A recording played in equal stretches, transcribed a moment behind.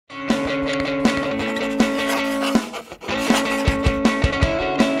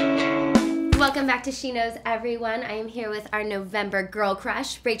Welcome back to She Knows Everyone. I am here with our November girl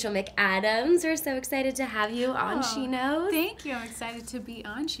crush, Rachel McAdams. We're so excited to have you on She Knows. Thank you. I'm excited to be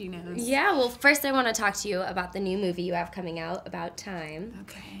on She Knows. Yeah, well, first I want to talk to you about the new movie you have coming out, About Time.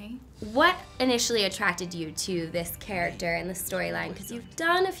 Okay. What initially attracted you to this character and the storyline? Because you've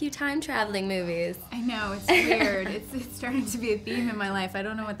done a few time-traveling movies. I know, it's weird. it's starting to be a theme in my life. I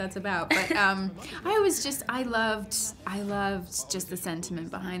don't know what that's about, but I loved just the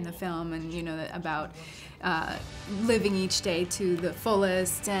sentiment behind the film, and about living each day to the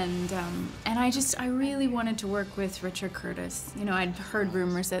fullest, and I really wanted to work with Richard Curtis. I'd heard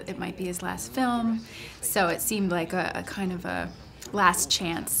rumors that it might be his last film, so it seemed like a kind of a last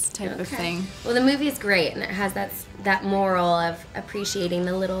chance type of thing. Well, the movie is great, and it has that moral of appreciating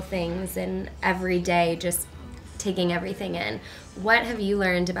the little things and every day just taking everything in. What have you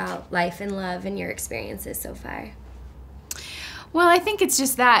learned about life and love and your experiences so far? Well, I think it's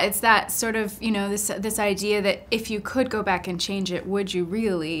just that. It's that sort of, this idea that if you could go back and change it, would you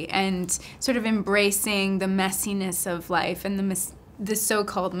really? And sort of embracing the messiness of life and the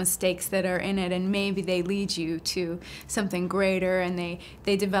so-called mistakes that are in it, and maybe they lead you to something greater, and they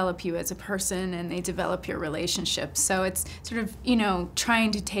develop you as a person, and they develop your relationships. So it's sort of,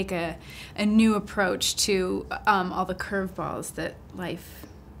 trying to take a new approach to all the curveballs that life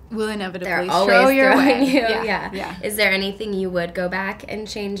will inevitably throw your way. Yeah. Is there anything you would go back and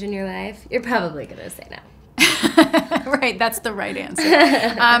change in your life? You're probably going to say no. Right, that's the right answer.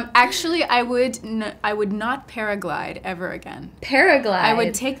 Actually, I would not paraglide ever again. Paraglide? I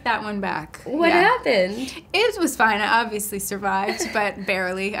would take that one back. What happened? It was fine. I obviously survived, but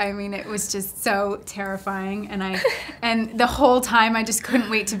barely. I mean, it was just so terrifying, and the whole time I just couldn't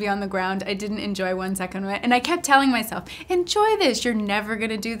wait to be on the ground. I didn't enjoy 1 second of it, and I kept telling myself, "Enjoy this. You're never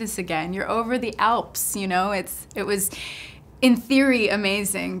gonna do this again. You're over the Alps." It was, in theory,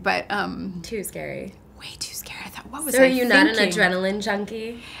 amazing, but too scary. Way too scary. I thought, what was So I are you thinking? not an adrenaline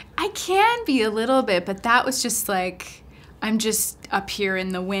junkie? I can be a little bit, but that was just like, I'm just up here in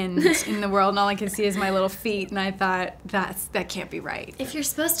the wind in the world, and all I can see is my little feet, and I thought, that can't be right. If you're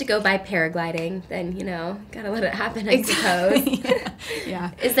supposed to go by paragliding, then, gotta let it happen, I suppose.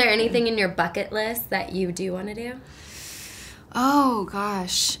 Yeah. Is there anything in your bucket list that you do want to do? Oh,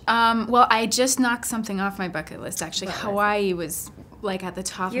 gosh. Well, I just knocked something off my bucket list, actually. Hawaii was like at the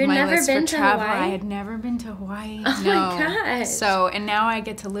top of my list for travel. I had never been to Hawaii. Oh no. my gosh. So, and now I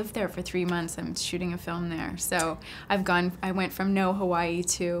get to live there for 3 months. I'm shooting a film there. So I went from no Hawaii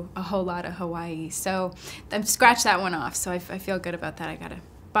to a whole lot of Hawaii. So I've scratched that one off. So I feel good about that. I got to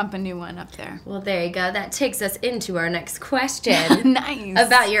bump a new one up there. Well, there you go. That takes us into our next question. Nice.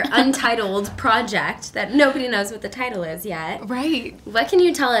 About your untitled project that nobody knows what the title is yet. Right. What can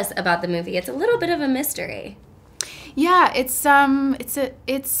you tell us about the movie? It's a little bit of a mystery. Yeah, it's a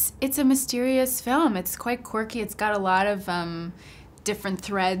mysterious film. It's quite quirky. It's got a lot of different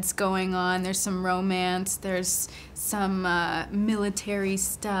threads going on. There's some romance. There's some military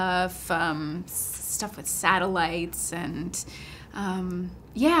stuff, stuff with satellites, and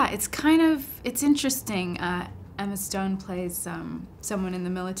it's interesting. Emma Stone plays someone in the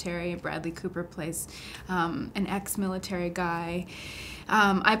military. Bradley Cooper plays an ex-military guy.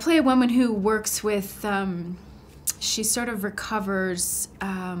 I play a woman who works with. She sort of recovers,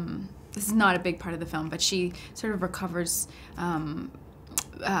 this is not a big part of the film, but she sort of recovers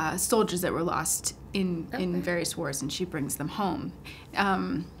soldiers that were lost in various wars, and she brings them home,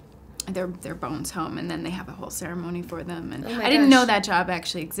 their bones home, and then they have a whole ceremony for them. And I didn't know that job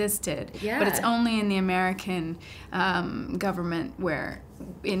actually existed, but it's only in the American government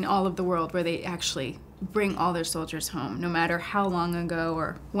in all of the world, where they actually bring all their soldiers home, no matter how long ago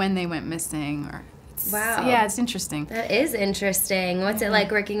or when they went missing or... Wow. Yeah, it's interesting. That is interesting. What's it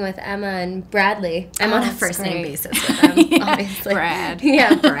like working with Emma and Bradley? I'm on a first-name basis with them, obviously. Brad.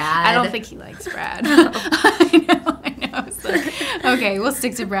 Yeah, Brad. I don't think he likes Brad. I know. So, okay, we'll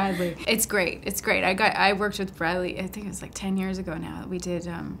stick to Bradley. It's great. I worked with Bradley, I think it was like 10 years ago now. We did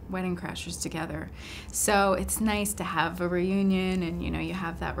Wedding Crashers together. So it's nice to have a reunion, and, you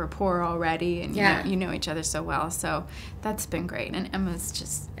have that rapport already, and you know each other so well. So that's been great. And Emma's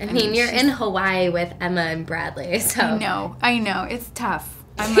just... I mean, you're in Hawaii with Emma and Bradley, so... I know. It's tough.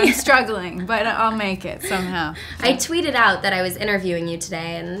 I'm struggling, but I'll make it somehow. I tweeted out that I was interviewing you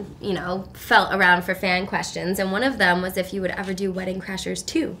today and, felt around for fan questions, and one of them was if you would ever do Wedding Crashers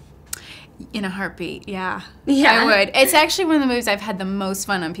 2. In a heartbeat, yeah. I would. It's actually one of the movies I've had the most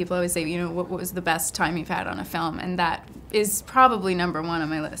fun on. People always say, what was the best time you've had on a film? And that is probably #1 on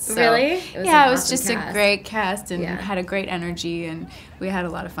my list. So, really? It was just a great cast, and had a great energy, and we had a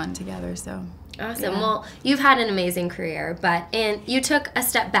lot of fun together, so... Awesome. Yeah. Well, you've had an amazing career, and you took a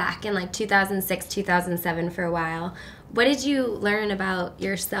step back in like 2006, 2007 for a while. What did you learn about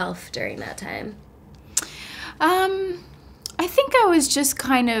yourself during that time? I think I was just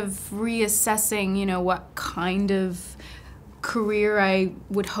kind of reassessing, you know, what kind of career I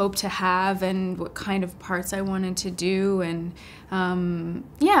would hope to have and what kind of parts I wanted to do, and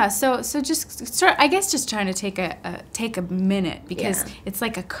so just I guess just trying to take a minute, because it's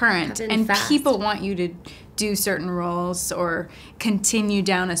like a current, and fast. People want you to do certain roles or continue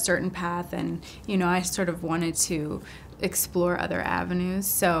down a certain path, and you know, I sort of wanted to explore other avenues.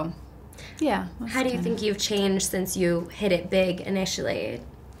 So yeah. How do you think you've changed since you hit it big initially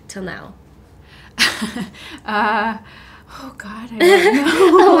till now? Oh God, I don't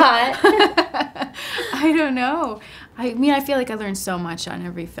know. A lot. I don't know. I mean, I feel like I learned so much on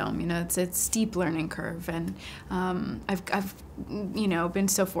every film. You know, it's a steep learning curve, and I've you know, been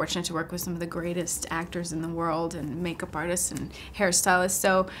so fortunate to work with some of the greatest actors in the world, and makeup artists and hairstylists.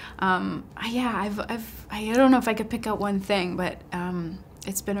 So I don't know if I could pick out one thing, but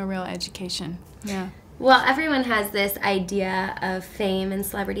it's been a real education. Yeah. Well, everyone has this idea of fame and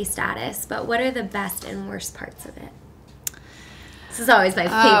celebrity status, but what are the best and worst parts of it? This is always my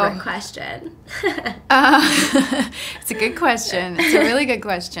favorite question. It's a good question. It's a really good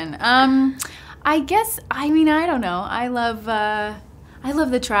question. I guess, I mean, I don't know. I love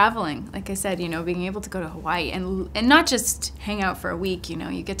the traveling. Like I said, you know, being able to go to Hawaii and not just hang out for a week, you know,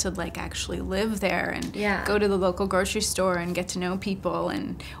 you get to like actually live there and go to the local grocery store and get to know people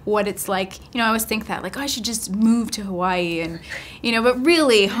and what it's like. You know, I always think that, like, oh, I should just move to Hawaii, and, you know, but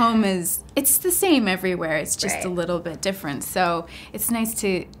really home it's the same everywhere. It's just a little bit different. So it's nice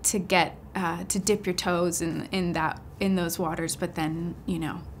to get, to dip your toes in those waters, but then, you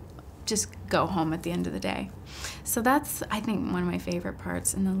know, just go home at the end of the day. So that's, I think, one of my favorite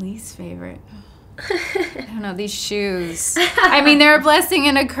parts. And the least favorite, I don't know, these shoes. I mean, they're a blessing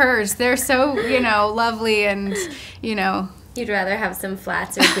and a curse. They're so, you know, lovely, and, you know. You'd rather have some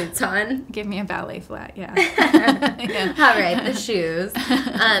flats or boots on? Give me a ballet flat, yeah. All right, the shoes.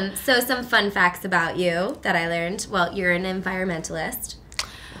 So some fun facts about you that I learned. Well, you're an environmentalist.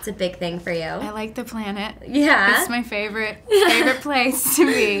 It's a big thing for you. I like the planet. Yeah. It's my favorite place to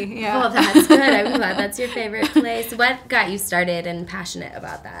be. Yeah. Well, that's good. I'm glad that's your favorite place. What got you started and passionate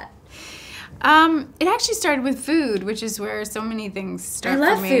about that? It actually started with food, which is where so many things start for me.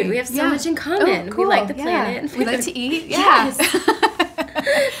 I love food. We have so much in common. Oh, cool. We like the planet and food. We like to eat. Yes.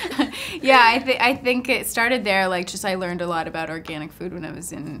 Yeah, I think it started there. Like, just I learned a lot about organic food when I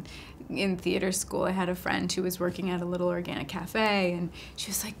was in theater school. I had a friend who was working at a little organic cafe, and she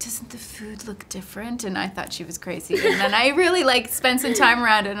was like, doesn't the food look different? And I thought she was crazy. And then I really spent some time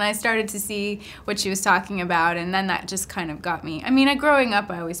around it, and I started to see what she was talking about, and then that just kind of got me. I mean, growing up,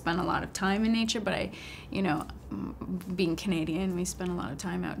 I always spent a lot of time in nature, but you know, being Canadian, we spend a lot of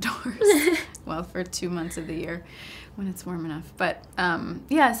time outdoors. Well, for 2 months of the year when it's warm enough. But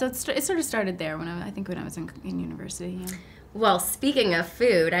so it sort of started there when I was in university. Yeah. Well, speaking of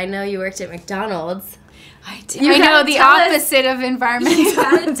food, I know you worked at McDonald's. I did. I know, the opposite of environmental. You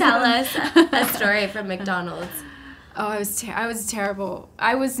gotta tell us a story from McDonald's. Oh, I was terrible.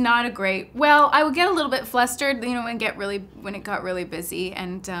 I was not a great. Well, I would get a little bit flustered, you know, when it got really busy.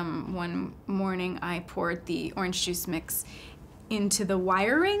 And one morning, I poured the orange juice mix into the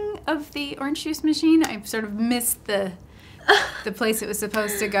wiring of the orange juice machine. I sort of missed the place it was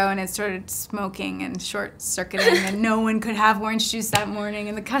supposed to go, and it started smoking and short-circuiting, and no one could have orange juice that morning,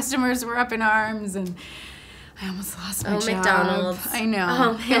 and the customers were up in arms, and I almost lost my job. McDonald's. I know.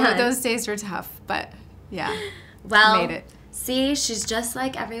 Oh, man. Those days were tough, but yeah. Well, made it. See, she's just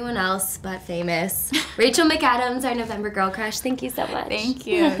like everyone else, but famous. Rachel McAdams, our November Girl Crush. Thank you so much. Thank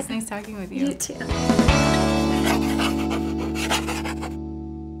you. It was nice talking with you. You too.